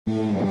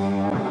It'll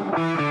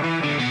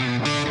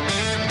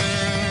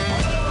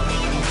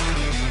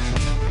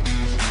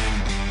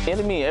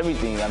mean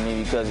everything, I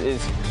mean, because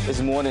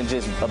it's more than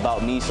just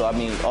about me. So, I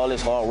mean, all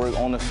this hard work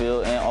on the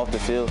field and off the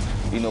field,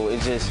 you know, it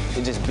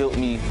just built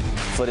me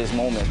for this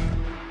moment.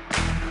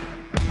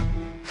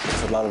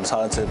 There's a lot of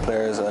talented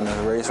players in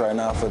the race right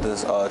now for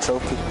this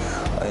trophy.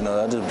 You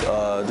know,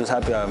 I'm just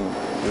happy I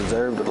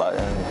deserved it,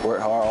 and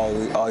worked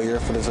hard all year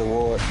for this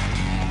award.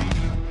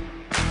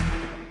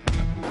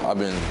 I've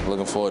been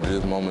looking forward to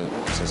this moment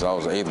since I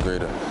was an 8th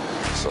grader.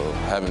 So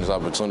having this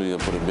opportunity to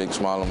put a big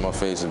smile on my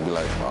face and be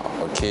like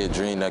a kid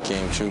dream that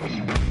came true.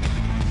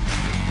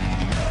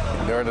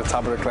 They're at the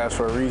top of the class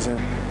for a reason.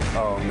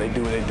 They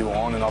do what they do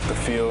on and off the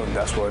field.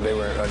 That's why they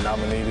were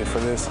nominated for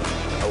this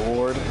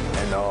award.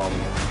 And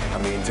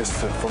I mean,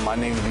 for my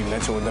name to be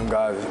mentioned with them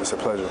guys, it's a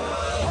pleasure.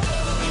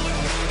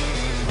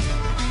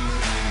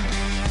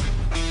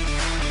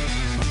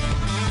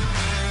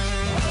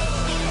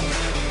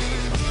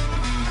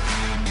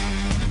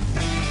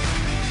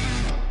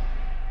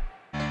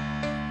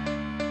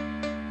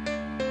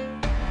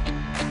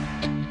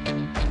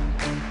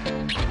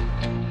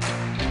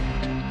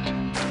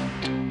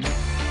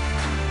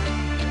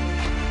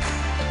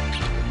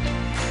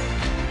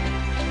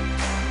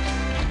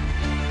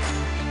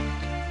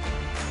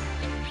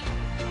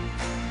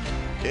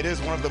 It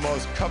is one of the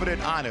most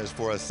coveted honors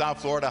for a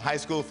South Florida high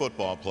school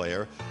football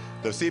player.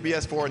 The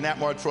CBS4 Nat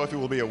Moore Trophy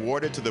will be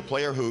awarded to the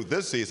player who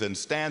this season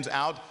stands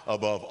out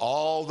above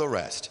all the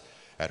rest.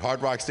 At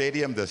Hard Rock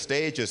Stadium, the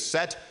stage is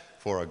set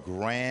for a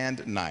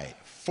grand night.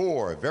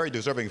 4 very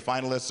deserving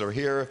finalists are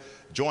here,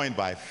 joined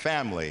by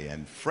family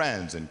and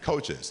friends and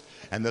coaches.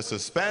 And the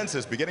suspense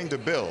is beginning to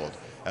build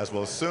as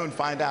we'll soon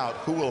find out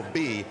who will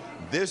be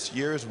this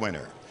year's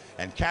winner.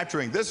 And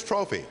capturing this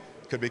trophy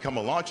could become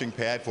a launching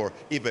pad for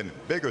even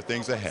bigger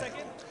things ahead.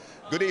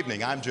 Good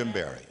evening, I'm Jim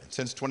Barry.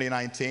 Since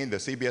 2019, the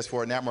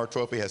CBS4 Nat Moore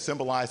Trophy has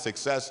symbolized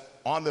success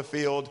on the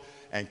field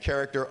and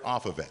character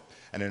off of it.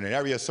 And in an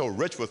area so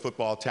rich with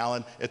football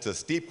talent, it's a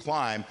steep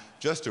climb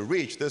just to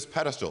reach this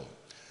pedestal.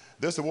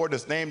 This award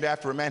is named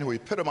after a man who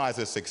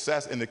epitomizes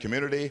success in the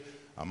community,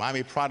 a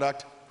Miami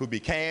product who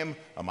became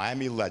a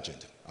Miami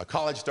legend. A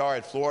college star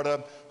at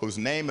Florida whose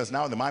name is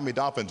now in the Miami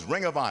Dolphins'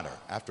 Ring of Honor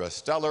after a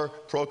stellar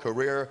pro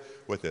career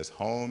with his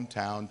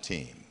hometown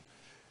team.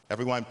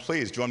 Everyone,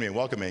 please join me in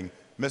welcoming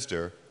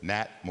Mr.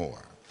 Nat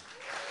Moore.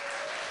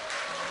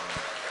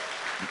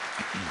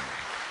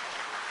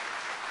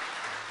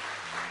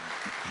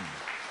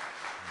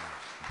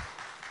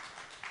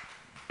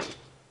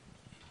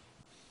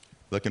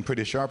 Looking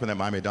pretty sharp in that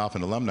Miami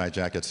Dolphin alumni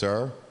jacket,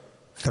 sir.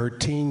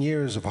 13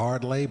 years of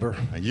hard labor.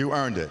 And you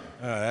earned it.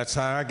 That's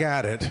how I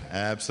got it.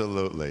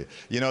 Absolutely.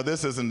 You know,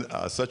 this isn't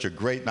such a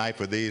great night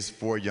for these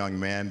 4 young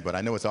men, but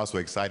I know it's also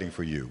exciting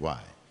for you.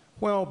 Why?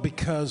 Well,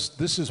 because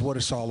this is what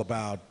it's all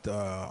about.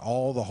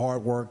 All the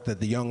hard work that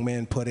the young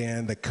men put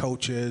in, the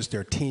coaches,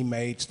 their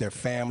teammates, their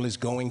families,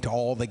 going to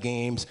all the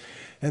games,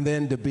 and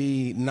then to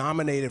be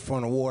nominated for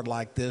an award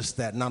like this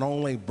that not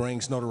only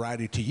brings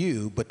notoriety to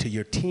you, but to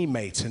your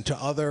teammates and to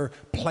other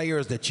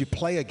players that you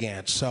play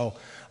against. So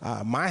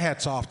my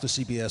hat's off to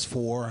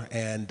CBS4,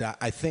 and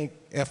I think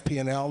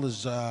FP&L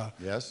is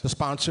the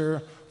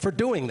sponsor for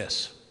doing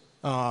this.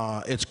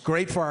 It's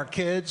great for our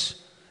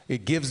kids.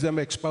 It gives them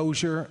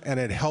exposure, and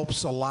it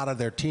helps a lot of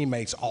their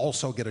teammates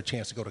also get a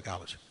chance to go to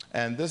college.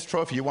 And this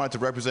trophy, you want it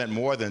to represent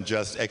more than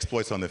just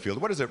exploits on the field.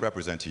 What does it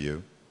represent to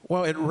you?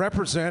 Well, it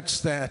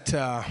represents that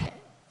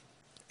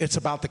it's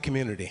about the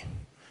community.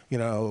 You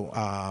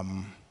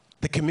know,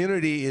 the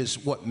community is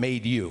what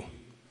made you.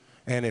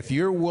 And if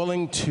you're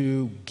willing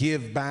to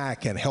give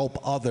back and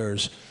help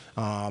others,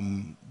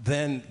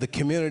 then the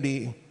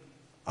community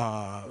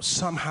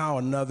somehow or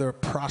another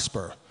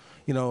prosper.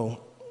 You know,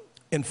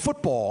 in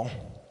football,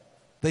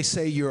 they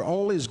say you're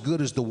only as good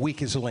as the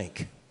weakest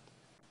link.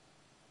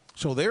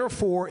 So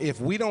therefore,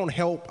 if we don't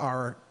help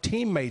our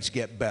teammates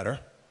get better,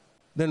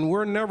 then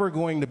we're never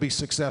going to be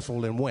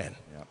successful and win.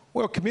 Yeah.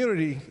 Well,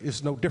 community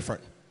is no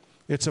different.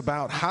 It's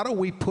about how do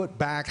we put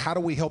back, how do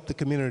we help the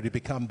community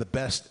become the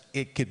best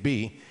it could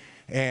be?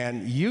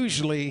 And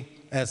usually,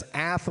 as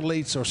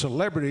athletes or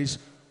celebrities,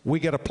 we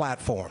get a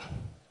platform.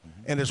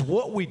 And it's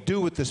what we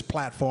do with this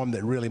platform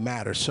that really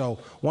matters. So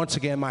once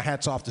again, my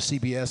hat's off to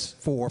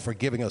CBS4 for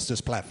giving us this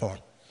platform.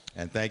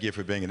 And thank you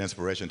for being an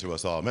inspiration to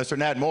us all. Mr.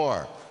 Nat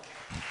Moore.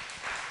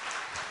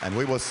 And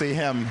we will see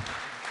him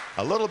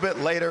a little bit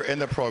later in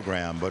the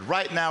program. But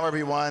right now,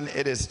 everyone,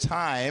 it is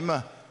time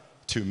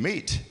to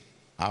meet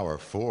our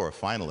 4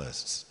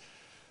 finalists.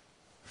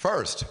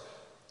 First,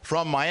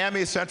 from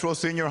Miami Central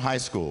Senior High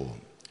School,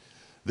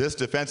 this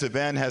defensive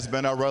end has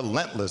been a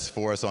relentless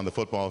force on the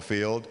football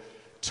field.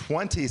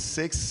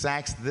 26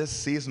 sacks this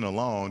season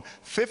alone,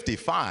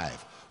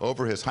 55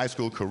 over his high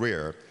school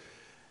career.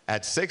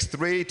 At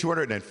 6'3",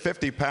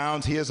 250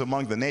 pounds, he is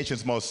among the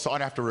nation's most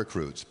sought-after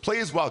recruits.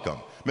 Please welcome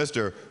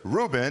Mr.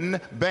 Rueben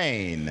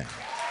Bain.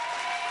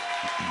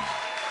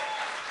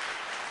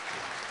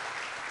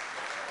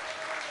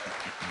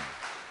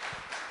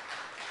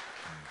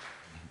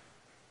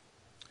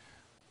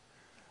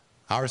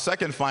 Our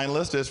second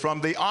finalist is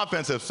from the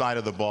offensive side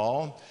of the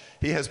ball.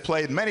 He has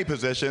played many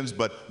positions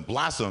but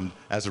blossomed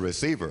as a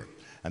receiver.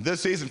 And this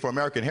season for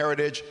American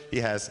Heritage, he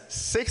has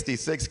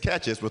 66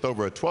 catches with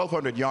over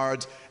 1,200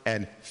 yards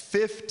and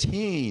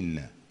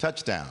 15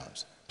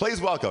 touchdowns. Please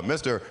welcome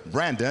Mr.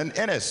 Brandon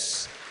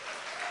Ennis.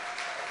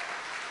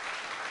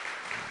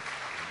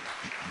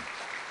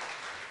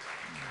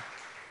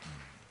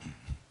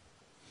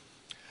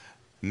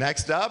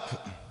 Next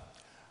up,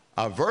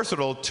 a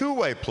versatile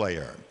two-way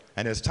player,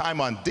 and his time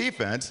on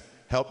defense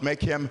helped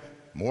make him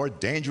more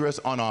dangerous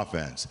on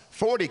offense.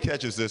 40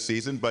 catches this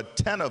season, but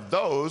 10 of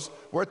those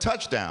were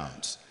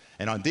touchdowns.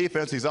 And on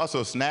defense, he's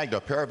also snagged a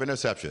pair of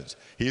interceptions.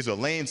 He's a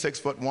lean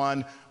 6'1",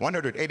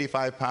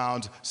 185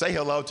 pounds. Say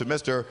hello to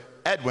Mr.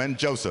 Edwin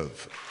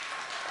Joseph.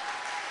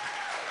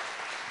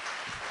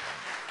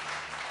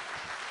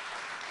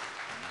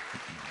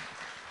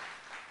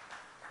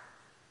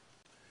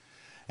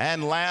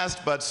 And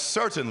last but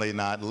certainly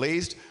not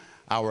least,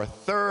 our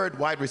third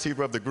wide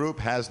receiver of the group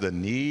has the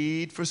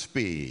need for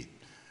speed.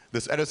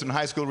 This Edison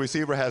High School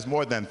receiver has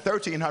more than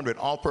 1,300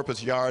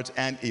 all-purpose yards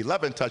and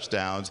 11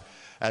 touchdowns.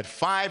 At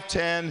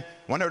 5'10",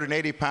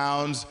 180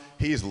 pounds,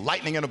 he's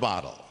lightning in a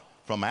bottle.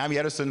 From Miami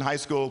Edison High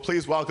School,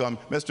 please welcome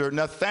Mr.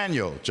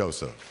 Nathaniel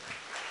Joseph.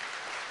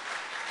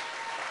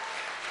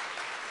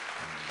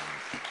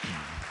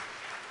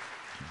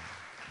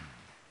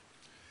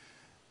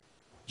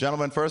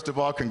 Gentlemen, first of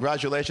all,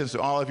 congratulations to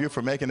all of you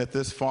for making it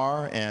this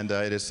far, and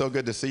it is so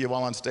good to see you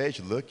all on stage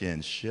looking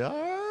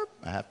sharp,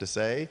 I have to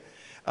say.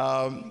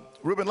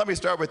 Rueben, let me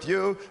start with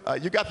you.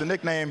 You got the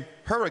nickname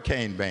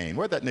Hurricane Bain.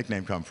 Where'd that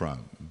nickname come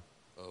from?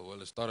 Well,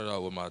 it started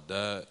out with my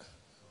dad.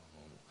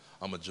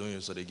 I'm a junior,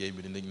 so they gave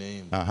me the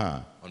nickname.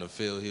 On the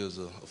field, he was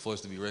a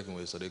force to be reckoned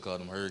with, so they called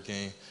him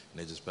Hurricane, and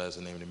they just passed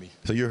the name to me.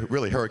 So you're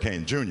really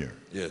Hurricane Junior?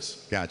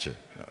 Yes. Gotcha.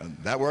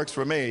 That works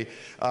for me.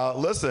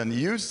 Listen,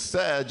 you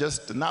said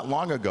just not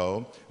long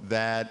ago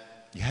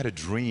that you had a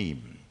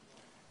dream,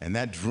 and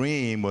that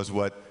dream was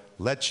what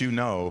let you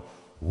know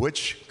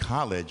which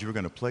college you were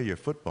going to play your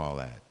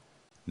football at.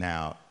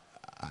 Now,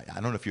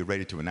 I don't know if you're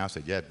ready to announce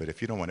it yet, but if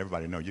you don't want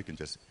everybody to know, you can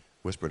just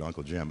whisper to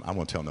Uncle Jim. I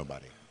won't tell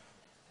nobody.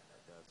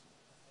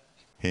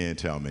 He didn't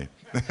tell me.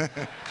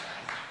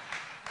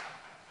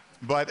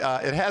 But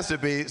it has to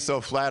be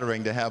so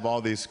flattering to have all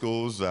these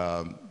schools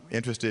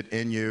interested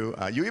in you.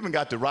 You even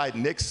got to ride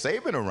Nick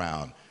Saban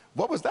around.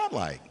 What was that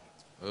like?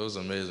 It was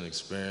an amazing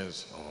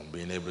experience,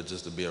 being able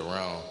just to be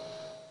around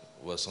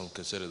what some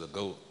consider the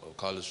GOAT of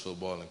college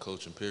football and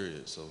coaching,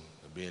 period. So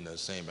being in the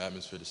same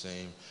atmosphere, the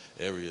same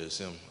area as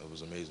him, it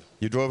was amazing.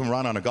 You drove him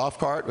around on a golf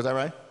cart, was that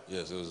right?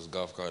 Yes, it was a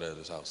golf cart at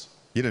his house.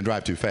 You didn't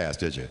drive too fast,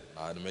 did you?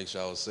 I had to make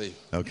sure I was safe.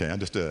 Okay,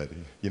 understood.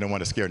 You don't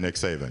want to scare Nick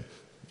Saban.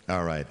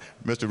 All right,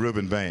 Mr.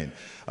 Rueben Bain.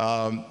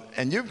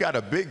 And you've got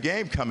a big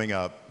game coming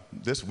up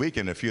this week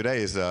in a few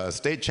days, a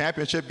state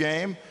championship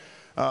game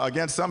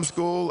against some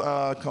school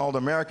called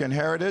American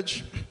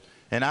Heritage.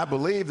 And I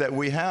believe that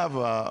we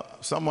have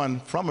someone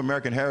from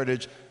American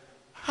Heritage.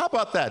 How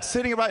about that,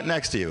 sitting right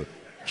next to you?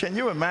 Can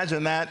you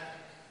imagine that?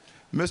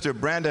 Mr.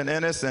 Brandon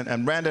Ennis,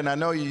 and Brandon, I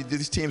know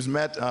these teams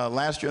met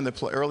last year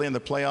early in the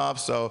playoffs,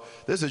 so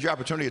this is your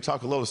opportunity to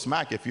talk a little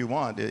smack if you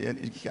want.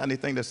 You got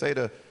anything to say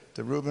to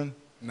Rueben?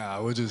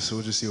 Nah, we'll just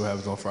see what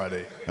happens on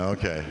Friday.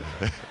 Okay.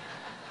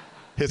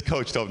 His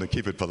coach told him to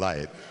keep it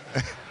polite.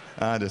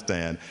 I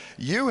understand.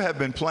 You have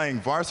been playing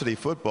varsity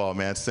football,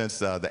 man, since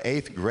the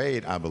 8th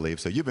grade, I believe,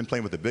 so you've been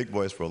playing with the big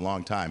boys for a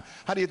long time.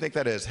 How do you think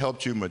that has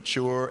helped you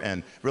mature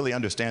and really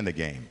understand the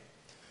game?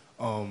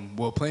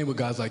 Well, playing with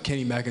guys like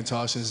Kenny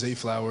McIntosh and Zay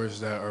Flowers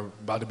that are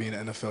about to be in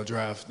the NFL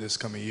draft this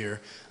coming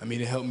year, I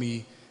mean, it helped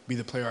me be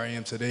the player I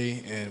am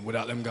today. And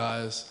without them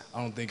guys,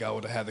 I don't think I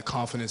would have had the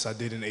confidence I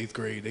did in 8th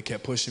grade. They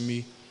kept pushing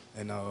me,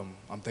 and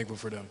I'm thankful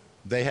for them.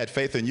 They had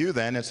faith in you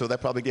then, and so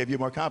that probably gave you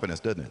more confidence,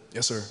 didn't it?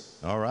 Yes, sir.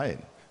 All right.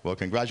 Well,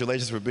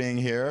 congratulations for being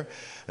here.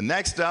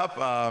 Next up,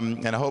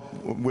 and I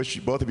wish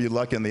both of you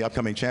luck in the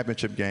upcoming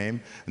championship game.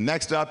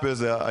 Next up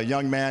is a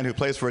young man who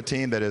plays for a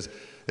team that is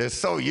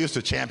so used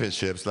to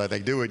championships that they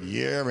do it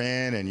year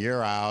in and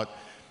year out.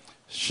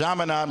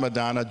 Chaminade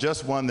Madonna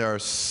just won their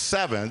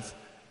 7th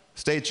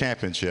state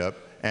championship,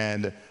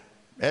 and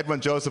Edwin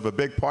Joseph, a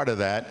big part of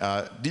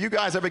that. Do you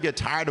guys ever get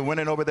tired of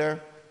winning over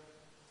there?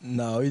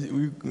 No,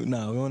 we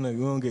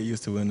don't get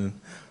used to winning.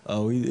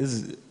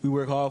 We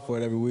work hard for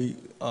it every week.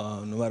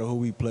 No matter who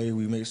we play,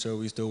 we make sure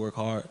we still work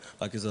hard.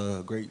 Like it's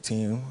a great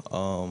team.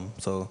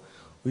 So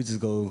we just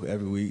go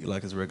every week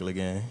like it's a regular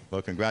game.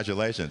 Well,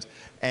 congratulations.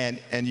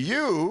 And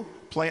you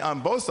play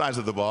on both sides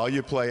of the ball.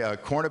 You play a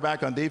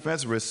cornerback on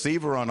defense,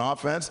 receiver on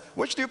offense.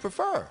 Which do you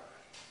prefer?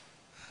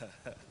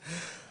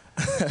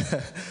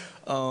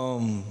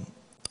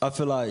 I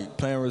feel like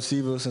playing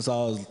receiver since I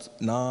was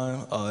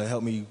 9, it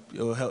helps me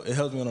in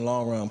the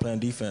long run playing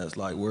defense,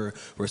 like where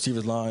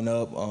receivers line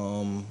up,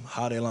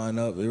 how they line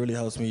up. It really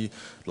helps me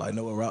like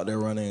know what route they're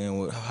running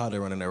and how they're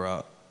running their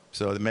route.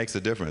 So it makes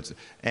a difference.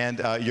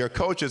 And your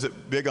coach is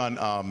big on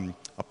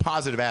a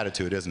positive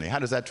attitude, isn't he? How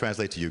does that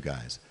translate to you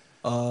guys?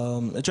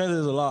 It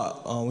translates a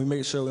lot. We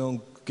make sure we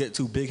don't get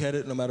too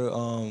big-headed, no matter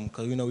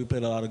because we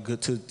played a lot of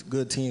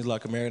good teams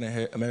like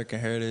American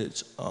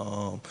Heritage,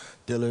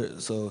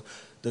 Dillard. So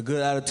the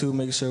good attitude,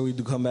 make sure we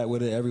do come back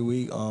with it every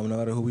week, no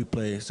matter who we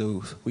play.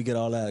 So we get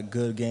all that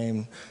good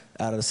game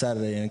out of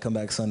Saturday and come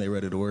back Sunday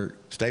ready to work.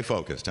 Stay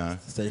focused, huh?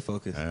 Stay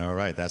focused. All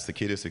right, that's the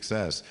key to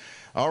success.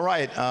 All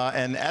right,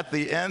 and at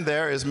the end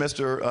there is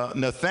Mr.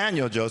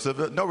 Nathaniel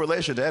Joseph. No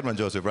relation to Edwin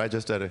Joseph, right?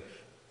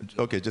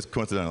 Okay, just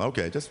coincidental.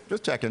 Okay, just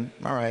checking.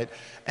 All right.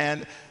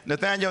 And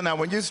Nathaniel, now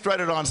when you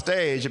strutted on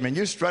stage, I mean,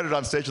 you strutted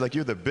on stage like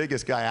you're the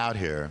biggest guy out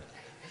here,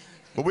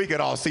 but we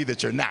could all see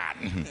that you're not.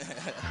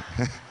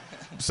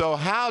 So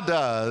how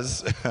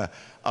does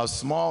a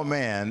small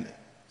man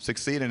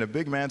succeed in a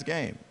big man's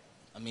game?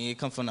 I mean, it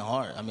comes from the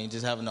heart. I mean,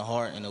 just having the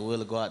heart and the will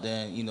to go out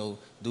there and,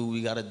 do what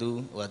we got to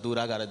do, or do what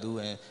I got to do,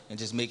 and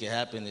just make it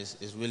happen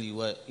is really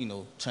what,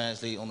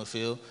 translate on the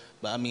field.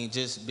 But, I mean,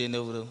 just being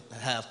able to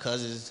have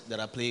cousins that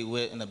I played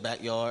with in the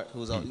backyard who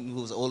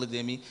was older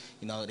than me,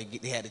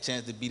 they had the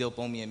chance to beat up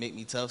on me and make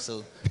me tough.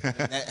 So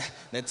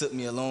that took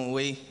me a long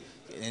way.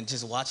 And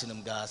just watching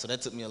them guys, so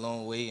that took me a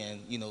long way.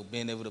 And,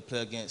 being able to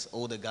play against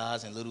older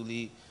guys in Little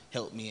League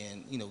helped me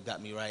and,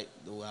 got me right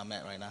where I'm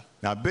at right now.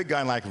 Now, a big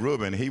guy like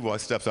Rueben, he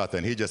steps out there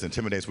and he just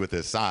intimidates with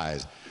his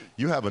size.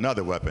 You have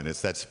another weapon.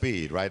 It's that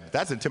speed, right?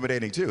 That's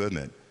intimidating too, isn't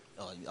it?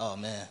 Oh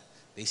man,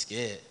 they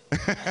scared.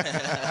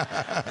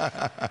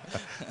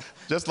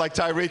 Just like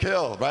Tyreek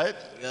Hill, right?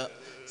 Yeah.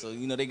 So,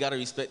 they got to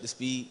respect the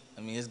speed.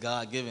 I mean, it's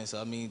God-given.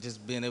 So, I mean,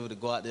 just being able to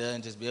go out there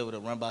and just be able to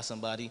run by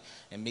somebody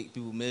and make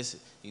people miss,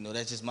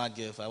 that's just my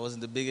gift. I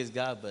wasn't the biggest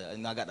guy, but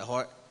I got the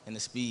heart and the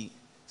speed.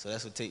 So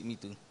that's what take me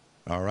through.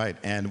 All right.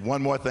 And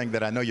one more thing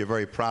that I know you're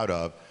very proud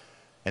of,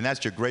 and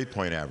that's your grade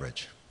point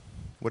average.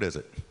 What is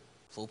it?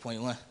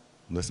 4.1.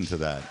 Listen to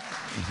that.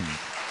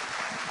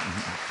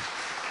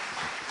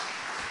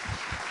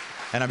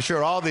 And I'm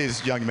sure all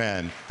these young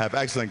men have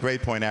excellent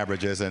grade point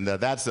averages, and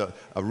that's a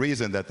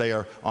reason that they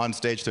are on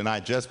stage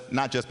tonight,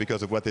 not just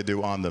because of what they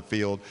do on the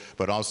field,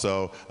 but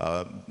also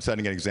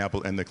setting an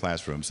example in the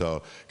classroom.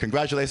 So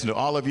congratulations to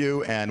all of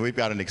you, and we've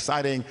got an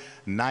exciting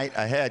night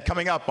ahead.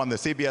 Coming up on the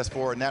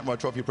CBS4 Nat Moore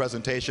Trophy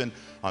presentation,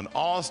 an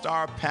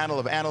all-star panel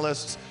of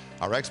analysts.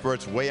 Our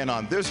experts weigh in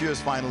on this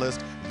year's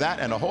finalists, that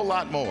and a whole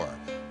lot more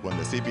when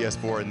the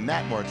CBS4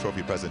 Nat Moore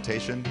Trophy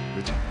presentation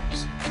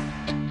returns.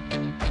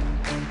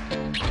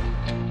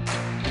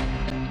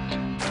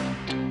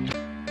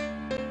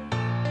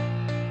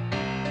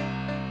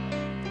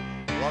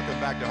 Welcome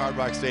back to Hard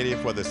Rock Stadium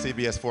for the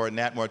CBS4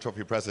 Nat Moore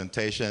Trophy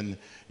presentation.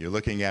 You're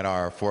looking at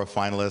our 4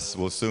 finalists.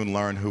 We'll soon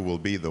learn who will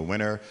be the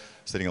winner.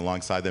 Sitting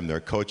alongside them,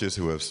 their coaches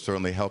who have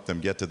certainly helped them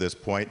get to this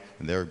point,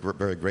 and they're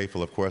very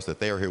grateful, of course, that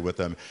they are here with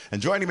them.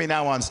 And joining me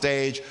now on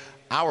stage,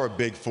 our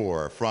Big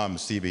Four from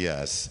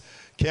CBS.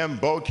 Kim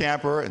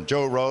Beaucamper and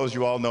Joe Rose,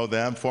 you all know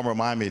them, former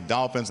Miami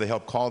Dolphins. They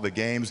help call the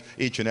games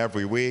each and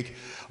every week.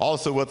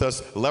 Also with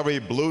us, Larry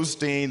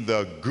Bluestein,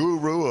 the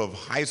guru of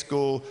high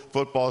school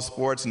football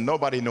sports.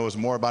 Nobody knows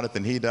more about it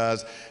than he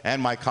does.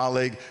 And my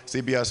colleague,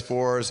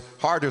 CBS4's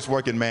hardest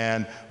working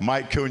man,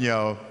 Mike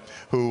Cunio,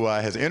 who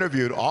has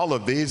interviewed all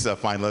of these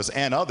finalists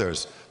and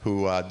others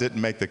who didn't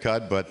make the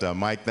cut. But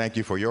Mike, thank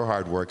you for your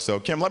hard work.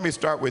 So Kim, let me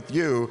start with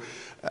you.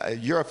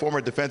 You're a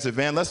former defensive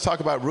end. Let's talk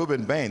about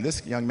Rueben Bain.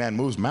 This young man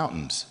moves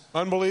mountains.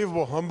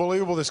 Unbelievable,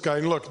 unbelievable, this guy.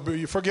 And look,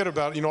 you forget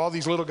about, all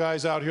these little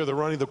guys out here, they're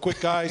running, the quick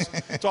guys.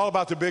 It's all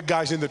about the big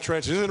guys in the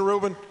trenches, isn't it,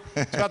 Rueben?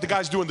 It's about the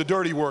guys doing the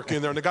dirty work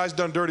in there, and the guy's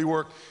done dirty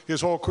work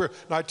his whole career.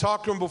 And I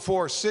talked to him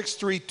before, 6'3",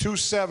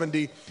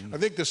 270. I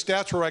think the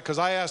stats were right, because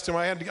I asked him,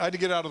 I had to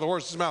get out of the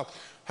horse's mouth,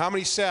 how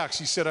many sacks?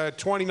 He said, I had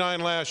 29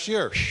 last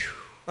year.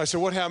 I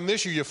said, what happened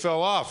this year? You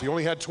fell off. You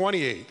only had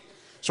 28.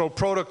 So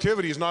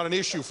productivity is not an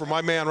issue for my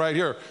man right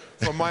here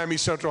from Miami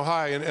Central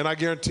High, and I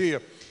guarantee you,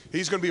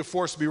 he's going to be a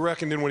force to be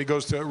reckoned with when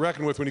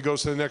he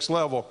goes to the next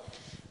level.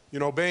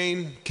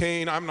 Bain,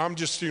 Kane, I'm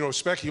just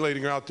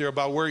speculating out there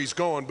about where he's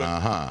going,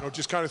 but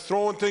just kind of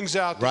throwing things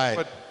out there.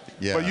 Right.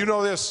 But you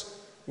know this.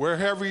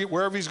 Wherever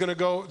he's going to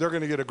go, they're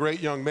going to get a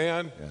great young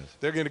man. Yes.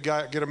 They're going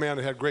to get a man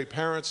that had great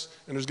parents,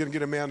 and they're going to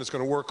get a man that's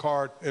going to work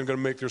hard and going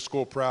to make their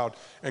school proud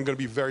and going to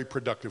be very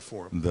productive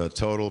for him. The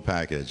total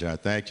package.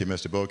 Thank you,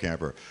 Mr.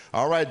 Beaucamper.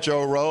 All right,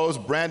 Joe Rose,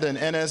 Brandon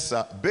Ennis,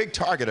 big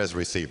target as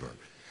receiver.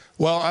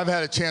 Well, I've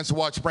had a chance to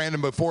watch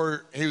Brandon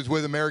before he was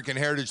with American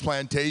Heritage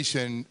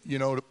Plantation,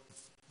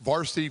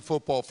 varsity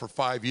football for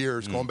 5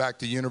 years, going back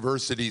to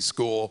university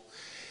school.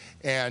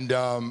 And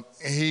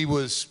he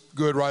was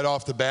good right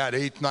off the bat,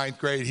 8th, 9th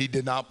grade. He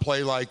did not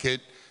play like it.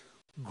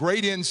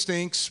 Great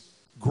instincts,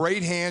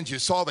 great hands. You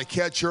saw the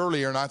catch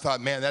earlier, and I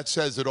thought, man, that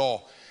says it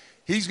all.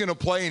 He's going to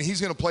play, and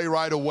he's going to play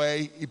right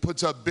away. He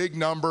puts up big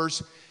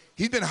numbers.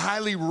 He's been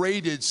highly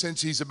rated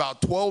since he's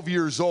about 12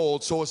 years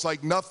old, so it's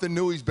like nothing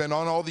new. He's been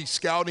on all these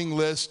scouting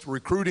lists,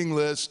 recruiting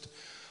lists.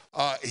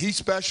 He's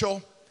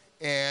special.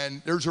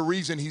 And there's a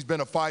reason he's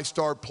been a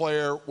 5-star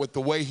player with the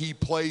way he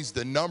plays,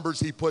 the numbers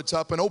he puts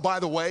up. And, oh, by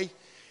the way,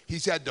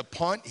 he's had to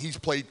punt. He's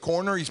played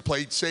corner. He's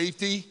played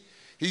safety.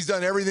 He's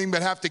done everything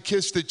but have to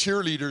kiss the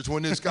cheerleaders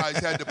when his guys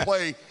had to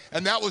play,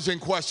 and that was in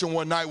question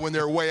one night when they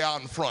were way out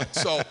in front.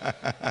 So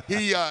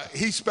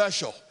he's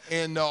special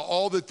in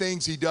all the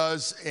things he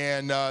does,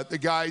 and the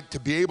guy to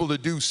be able to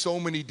do so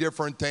many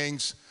different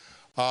things,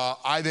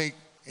 I think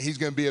he's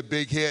going to be a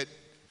big hit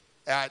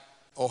at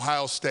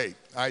Ohio State.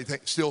 I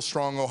think still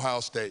strong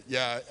Ohio State.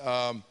 Yeah,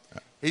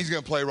 he's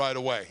going to play right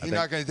away. He's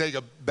not going to take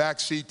a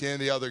back seat to any of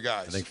the other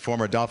guys. I think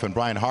former Dolphin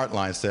Brian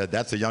Hartline said,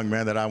 "That's a young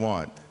man that I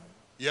want."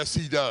 Yes,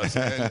 he does.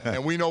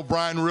 And we know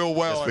Brian real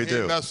well. Yes, we and he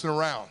ain't do. messing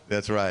around.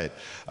 That's right.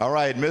 All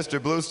right, Mr.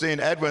 Bluestein,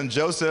 Edwin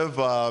Joseph,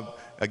 a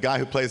guy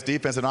who plays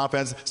defense and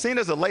offense, seen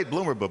as a late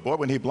bloomer, but boy,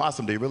 when he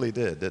blossomed, he really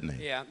did, didn't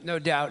he? Yeah, no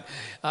doubt.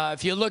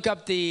 If you look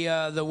up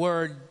the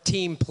word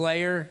team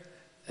player,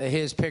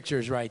 his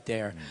picture's right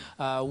there.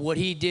 What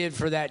he did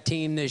for that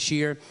team this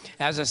year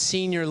as a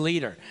senior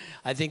leader,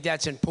 I think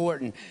that's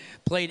important.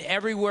 Played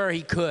everywhere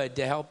he could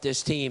to help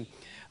this team.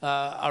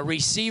 A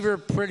receiver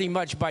pretty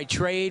much by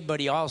trade,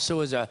 but he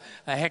also is a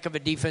heck of a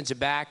defensive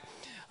back.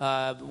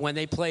 When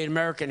they played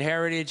American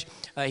Heritage,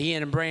 he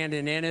and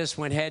Brandon Ennis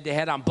went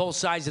head-to-head on both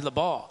sides of the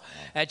ball.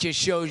 That just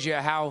shows you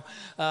how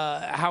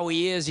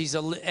he is.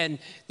 And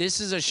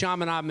this is a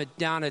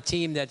Chaminade-Madonna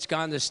team that's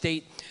gone to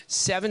state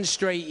 7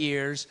 straight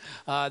years.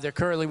 They're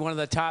currently one of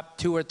the top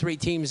 2 or 3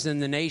 teams in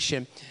the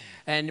nation.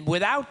 And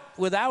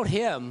without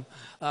him,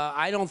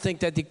 I don't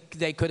think that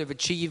they could have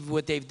achieved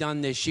what they've done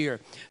this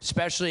year,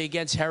 especially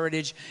against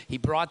Heritage. He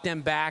brought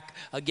them back.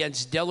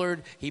 Against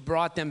Dillard, he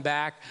brought them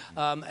back.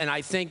 And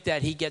I think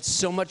that he gets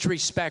so much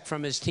respect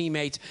from his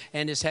teammates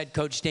and his head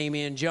coach,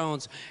 Damian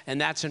Jones, and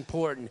that's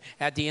important.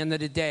 At the end of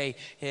the day,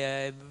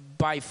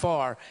 by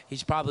far,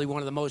 he's probably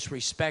one of the most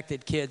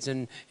respected kids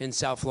in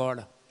South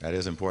Florida. That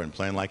is important,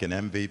 playing like an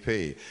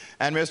MVP.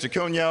 And Mr.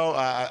 Cunio,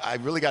 I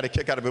really got a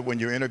kick out of it when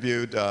you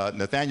interviewed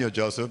Nathaniel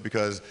Joseph,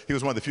 because he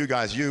was one of the few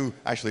guys you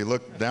actually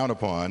looked down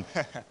upon.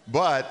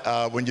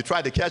 But when you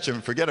tried to catch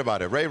him, forget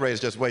about it. Ray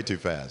Ray's just way too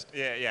fast.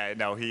 Yeah,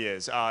 no, he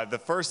is.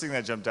 The first thing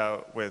that jumped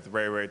out with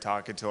Ray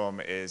talking to him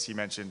is he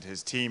mentioned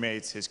his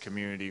teammates, his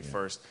community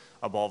first,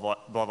 above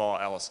all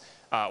else.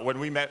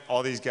 When we met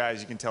all these guys,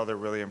 you can tell they're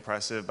really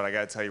impressive, but I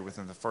got to tell you,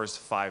 within the first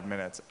 5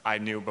 minutes, I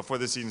knew, before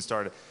the season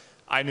started,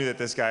 I knew that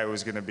this guy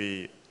was going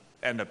to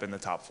end up in the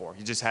top 4.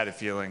 You just had a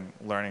feeling,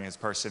 learning his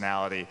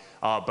personality.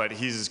 But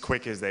he's as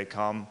quick as they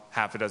come.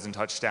 Half a dozen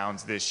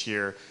touchdowns this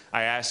year.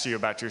 I asked you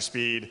about your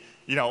speed.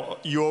 You know,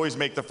 you always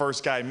make the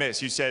first guy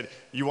miss. You said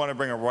you want to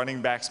bring a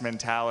running back's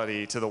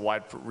mentality to the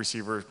wide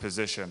receiver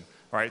position,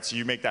 right? So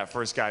you make that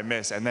first guy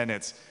miss, and then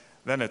it's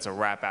a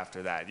wrap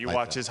after that. You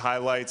watch his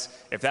highlights.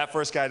 If that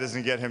first guy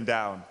doesn't get him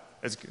down,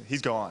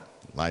 he's gone.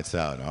 Lights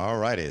out. All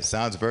righty. It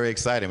sounds very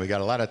exciting. We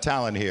got a lot of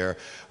talent here.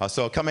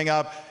 So coming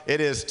up, it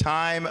is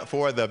time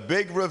for the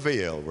big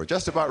reveal. We're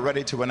just about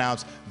ready to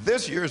announce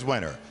this year's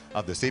winner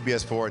of the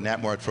CBS4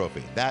 Nat Moore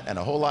Trophy. That and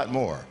a whole lot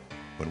more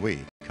when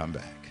we come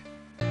back.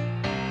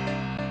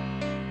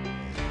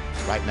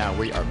 Right now,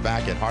 we are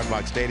back at Hard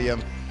Rock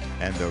Stadium,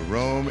 and the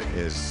room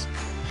is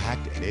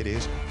packed, and it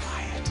is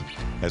quiet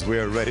as we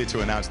are ready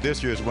to announce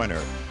this year's winner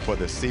for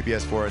the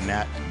CBS4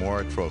 Nat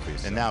Moore Trophy.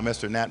 And now,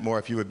 Mr. Nat Moore,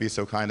 if you would be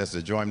so kind as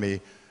to join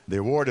me. The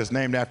award is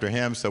named after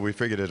him, so we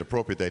figured it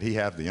appropriate that he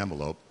have the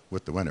envelope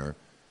with the winner.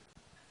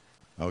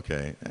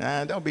 Okay,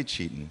 and don't be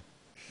cheating.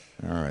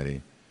 All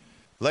righty.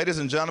 Ladies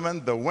and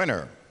gentlemen, the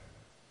winner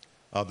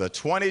of the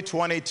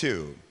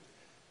 2022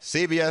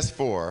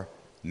 CBS4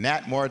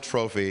 Nat Moore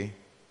Trophy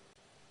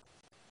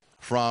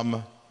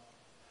from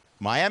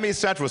Miami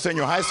Central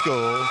Senior High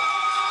School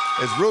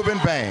is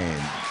Rueben Bain.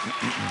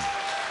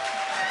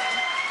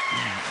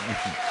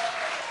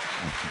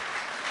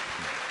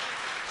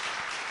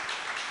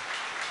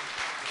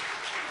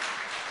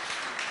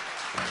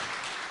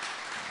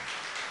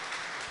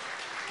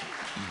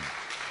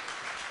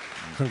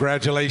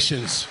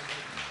 Congratulations.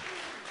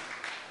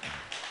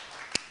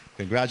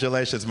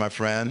 Congratulations, my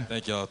friend.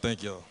 Thank y'all.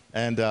 Thank y'all.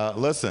 And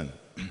listen,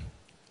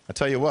 I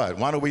tell you what,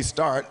 why don't we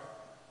start?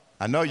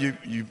 I know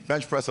you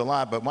bench press a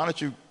lot, but why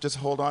don't you just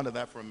hold on to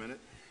that for a minute?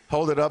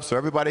 Hold it up so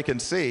everybody can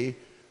see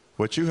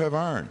what you have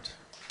earned.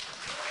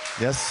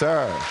 Yes,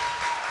 sir.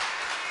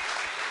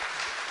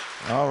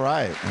 All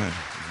right.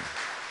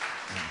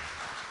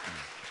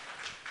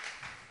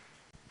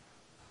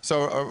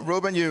 So,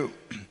 Rueben,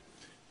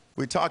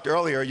 we talked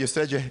earlier, you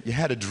said you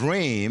had a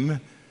dream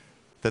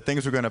that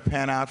things were going to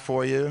pan out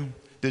for you.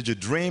 Did you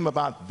dream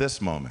about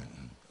this moment?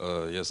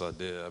 Yes, I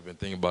did. I've been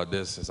thinking about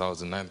this since I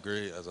was in 9th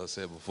grade, as I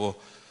said before.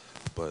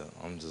 But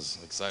I'm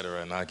just excited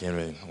right now.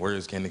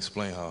 Words can't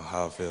explain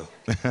how I feel.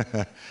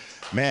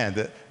 Man,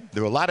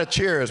 there were a lot of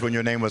cheers when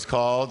your name was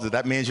called.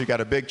 That means you got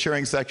a big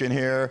cheering section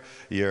here,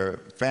 your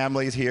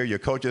family's here, your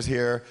coaches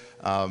here.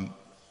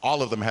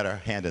 All of them had a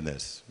hand in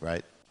this,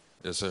 right?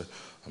 Yes, sir.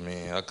 I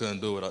mean, I couldn't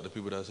do it without the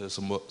people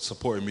that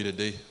supported me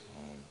today.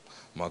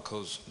 My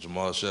coach,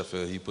 Jamal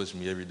Sheffield, he pushed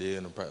me every day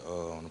on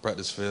the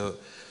practice field.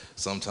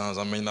 Sometimes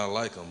I may not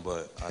like him,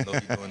 but I know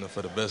he's doing it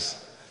for the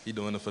best. He's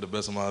doing it for the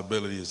best of my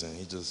abilities, and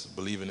he just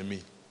believing in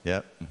me.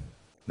 Yep.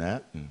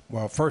 Nat?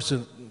 Well, first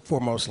and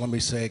foremost, let me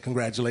say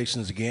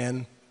congratulations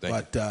again.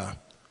 Thank you.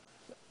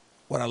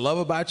 What I love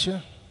about you,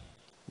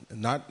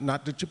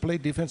 not that you play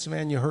defensive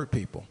end, you hurt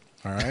people,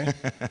 all right?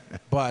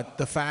 But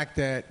the fact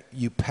that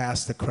you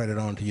pass the credit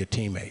on to your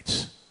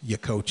teammates, your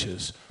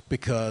coaches,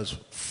 because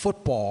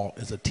football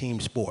is a team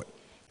sport.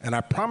 And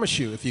I promise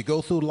you, if you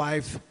go through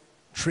life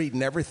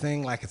treating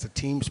everything like it's a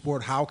team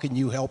sport, how can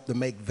you help to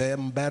make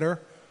them better?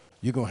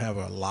 You're going to have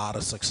a lot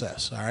of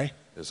success, all right?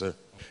 Yes, sir.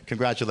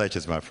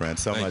 Congratulations, my friend,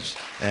 so Thank much.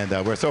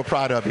 And we're so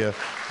proud of you.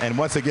 And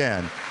once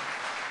again,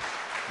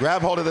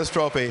 grab hold of this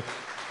trophy.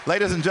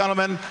 Ladies and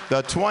gentlemen,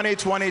 the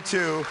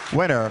 2022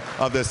 winner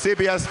of the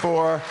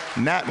CBS4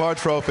 Nat Moore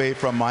Trophy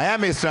from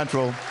Miami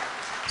Central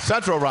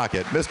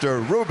Rocket,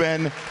 Mr.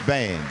 Rueben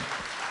Bain.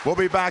 We'll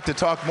be back to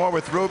talk more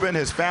with Rueben,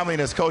 his family,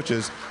 and his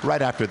coaches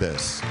right after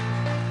this.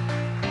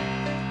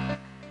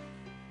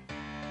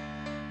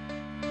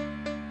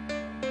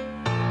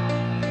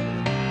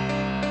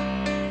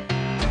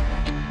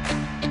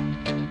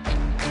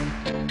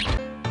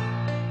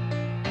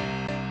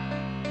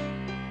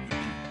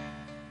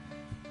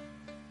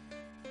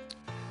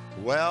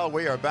 Well,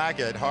 we are back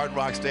at Hard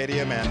Rock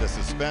Stadium, and the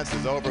suspense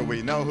is over.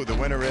 We know who the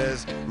winner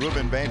is,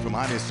 Rueben Bain from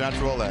Miami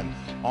Central. And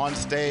on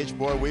stage,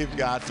 boy, we've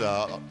got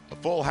a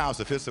full house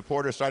of his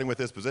supporters, starting with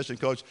his position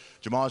coach,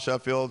 Jamal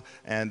Sheffield.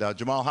 And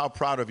Jamal, how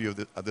proud of you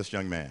of this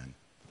young man?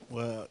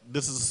 Well,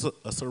 this is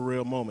a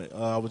surreal moment.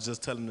 I was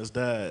just telling his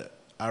dad,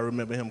 I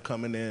remember him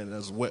coming in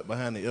as wet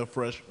behind the ear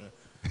freshman,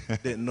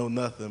 didn't know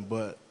nothing,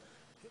 but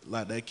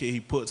like that kid, he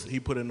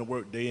put in the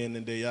work day in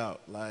and day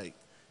out. Like,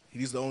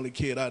 he's the only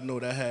kid I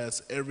know that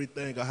has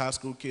everything a high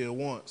school kid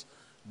wants,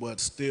 but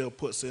still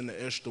puts in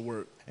the extra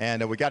work.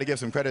 And we got to give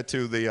some credit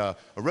to the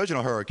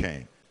original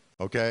Hurricane,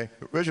 okay?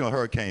 Original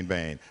Hurricane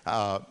Bain.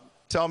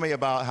 Tell me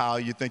about how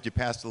you think you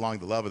passed along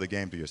the love of the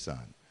game to your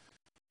son.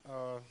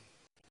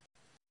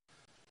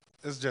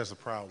 It's just a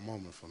proud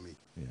moment for me.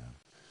 Yeah.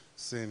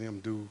 Seeing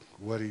him do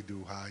what he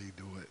do, how he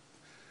do it.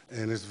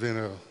 And it's been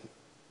a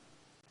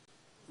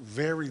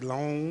very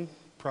long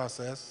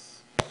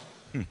process,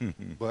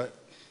 but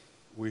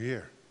we're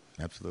here.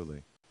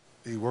 Absolutely.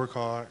 He worked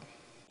hard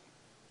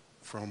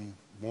from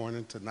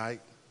morning to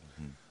night.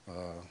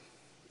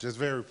 Just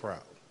very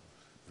proud,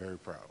 very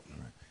proud.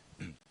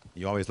 Right.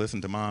 You always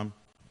listen to Mom?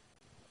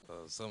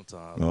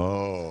 Sometimes.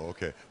 Oh,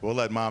 okay. We'll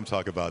let Mom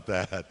talk about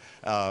that.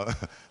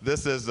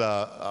 This is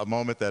a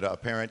moment that a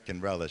parent can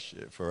relish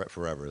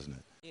forever, isn't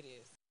it? It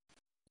is.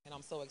 And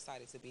I'm so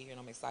excited to be here, and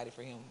I'm excited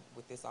for him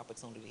with this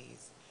opportunity.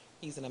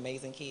 He's an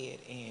amazing kid,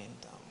 and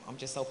I'm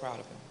just so proud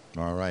of him.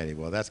 All righty.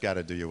 Well, that's got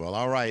to do you well.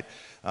 All right.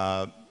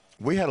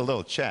 We had a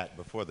little chat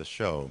before the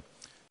show,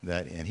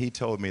 and he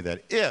told me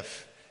that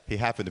if he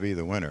happened to be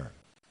the winner,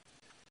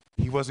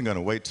 he wasn't going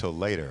to wait till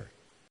later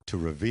to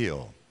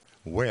reveal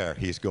where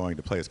he's going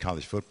to play his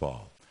college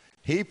football.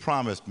 He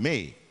promised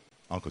me,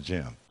 Uncle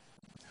Jim,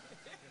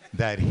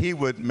 that he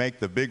would make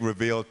the big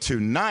reveal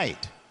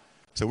tonight.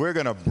 So we're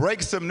going to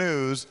break some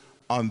news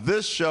on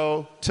this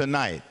show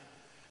tonight.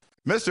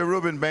 Mr.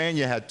 Rueben Bain,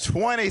 you had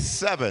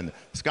 27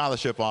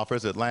 scholarship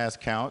offers at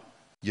last count.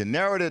 You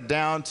narrowed it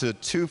down to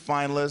 2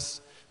 finalists.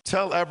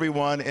 Tell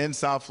everyone in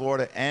South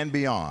Florida and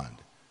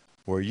beyond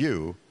where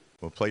you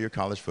will play your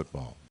college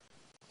football.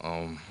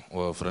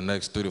 Well, for the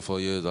next 3 to 4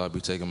 years, I'll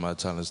be taking my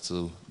talents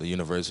to the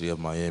University of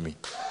Miami.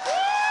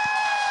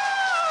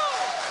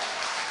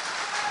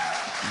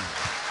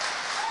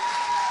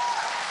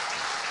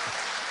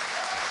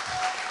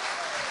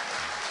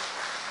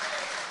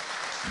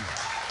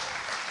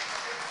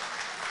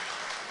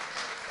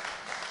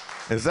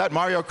 Is that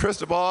Mario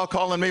Cristobal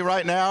calling me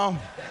right now?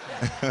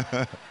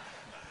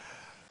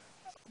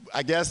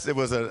 I guess it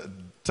was a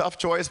tough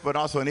choice, but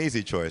also an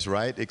easy choice,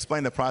 right?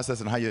 Explain the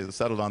process and how you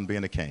settled on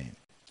being a Cane.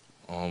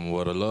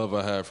 Well, the love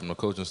I had from the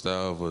coaching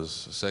staff was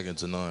second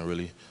to none,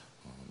 really.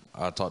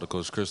 I talked to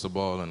Coach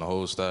Cristobal and the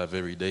whole staff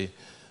every day.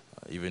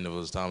 Even if it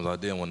was times I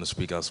didn't want to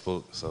speak, I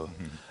spoke. So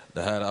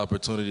to have the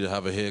opportunity to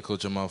have a head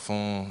coach on my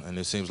phone, and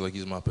it seems like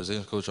he's my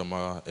position coach or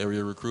my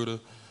area recruiter,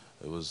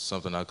 it was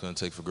something I couldn't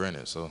take for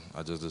granted. So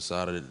I just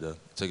decided to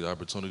take the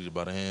opportunity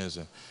by the hands,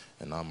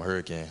 and I'm a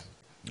Hurricane.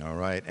 All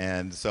right,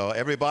 and so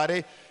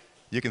everybody,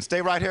 you can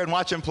stay right here and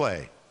watch him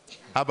play.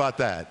 How about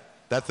that?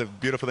 That's the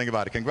beautiful thing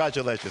about it.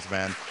 Congratulations,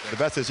 man. The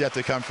best is yet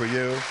to come for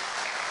you,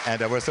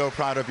 and we're so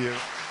proud of you.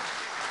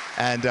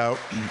 And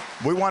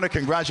we want to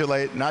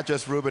congratulate not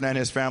just Rueben and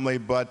his family,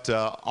 but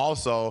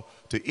also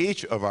to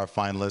each of our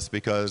finalists,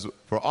 because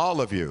for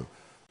all of you,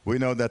 we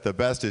know that the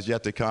best is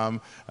yet to come.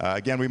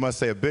 Again, we must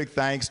say a big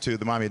thanks to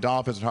the Miami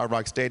Dolphins and Hard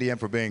Rock Stadium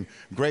for being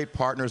great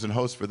partners and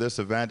hosts for this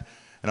event.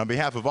 And on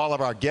behalf of all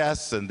of our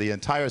guests and the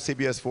entire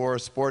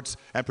CBS4 sports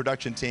and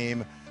production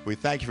team, we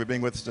thank you for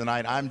being with us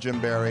tonight. I'm Jim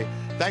Barry.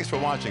 Thanks for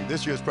watching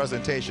this year's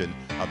presentation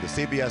of the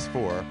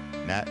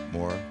CBS4 Nat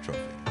Moore Trophy.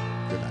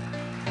 Good night.